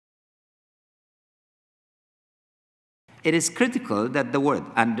It is critical that the world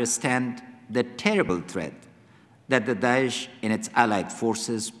understand the terrible threat that the Daesh and its allied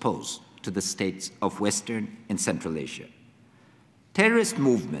forces pose to the states of Western and Central Asia. Terrorist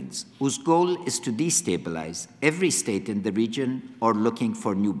movements whose goal is to destabilize every state in the region or looking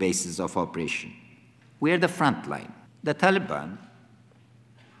for new bases of operation. We are the front line. The Taliban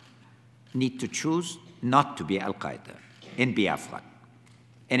need to choose not to be Al-Qaeda and be Afghan.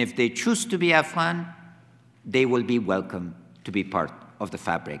 And if they choose to be Afghan, they will be welcome to be part of the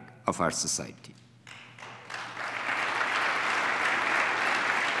fabric of our society.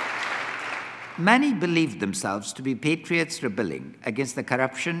 Many believe themselves to be patriots rebelling against the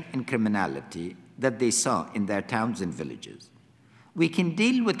corruption and criminality that they saw in their towns and villages. We can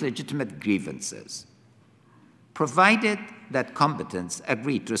deal with legitimate grievances, provided that combatants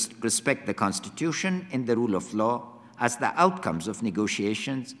agree to respect the Constitution and the rule of law. As the outcomes of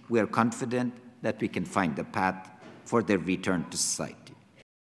negotiations, we are confident that we can find a path for their return to society.